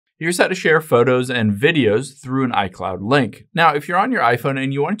Here's how to share photos and videos through an iCloud link. Now, if you're on your iPhone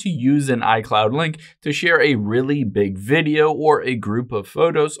and you want to use an iCloud link to share a really big video or a group of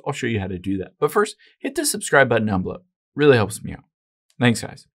photos, I'll show you how to do that. But first, hit the subscribe button down below. Really helps me out. Thanks,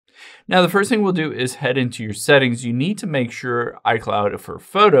 guys. Now, the first thing we'll do is head into your settings. You need to make sure iCloud for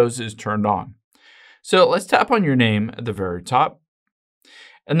photos is turned on. So let's tap on your name at the very top.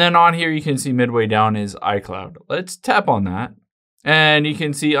 And then on here, you can see midway down is iCloud. Let's tap on that. And you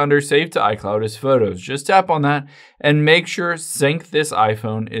can see under Save to iCloud is Photos. Just tap on that and make sure Sync This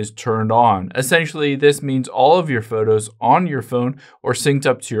iPhone is turned on. Essentially, this means all of your photos on your phone are synced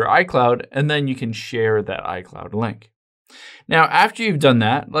up to your iCloud, and then you can share that iCloud link. Now, after you've done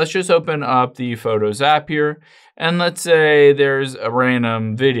that, let's just open up the Photos app here. And let's say there's a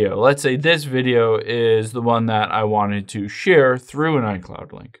random video. Let's say this video is the one that I wanted to share through an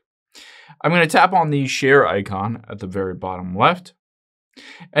iCloud link. I'm going to tap on the share icon at the very bottom left.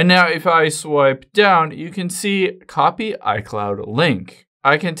 And now if I swipe down, you can see copy iCloud link.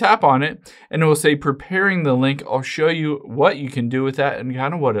 I can tap on it and it will say preparing the link. I'll show you what you can do with that and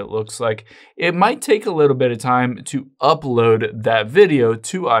kind of what it looks like. It might take a little bit of time to upload that video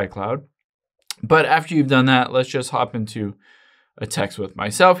to iCloud. But after you've done that, let's just hop into a text with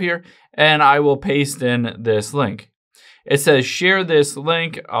myself here and I will paste in this link. It says share this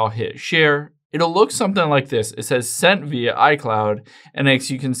link. I'll hit share. It'll look something like this. It says sent via iCloud. And as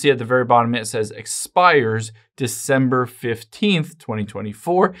you can see at the very bottom, it says expires December 15th,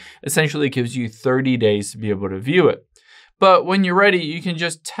 2024. Essentially, it gives you 30 days to be able to view it. But when you're ready, you can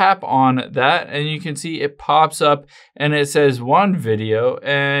just tap on that and you can see it pops up and it says one video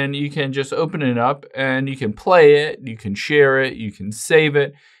and you can just open it up and you can play it, you can share it, you can save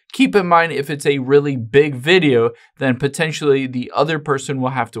it. Keep in mind, if it's a really big video, then potentially the other person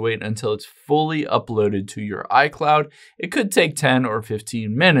will have to wait until it's fully uploaded to your iCloud. It could take 10 or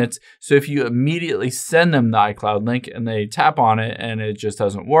 15 minutes. So if you immediately send them the iCloud link and they tap on it and it just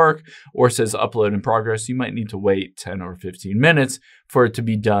doesn't work or says upload in progress, you might need to wait 10 or 15 minutes for it to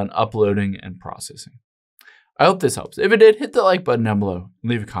be done uploading and processing. I hope this helps. If it did, hit the like button down below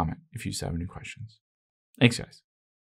and leave a comment if you have any questions. Thanks, guys.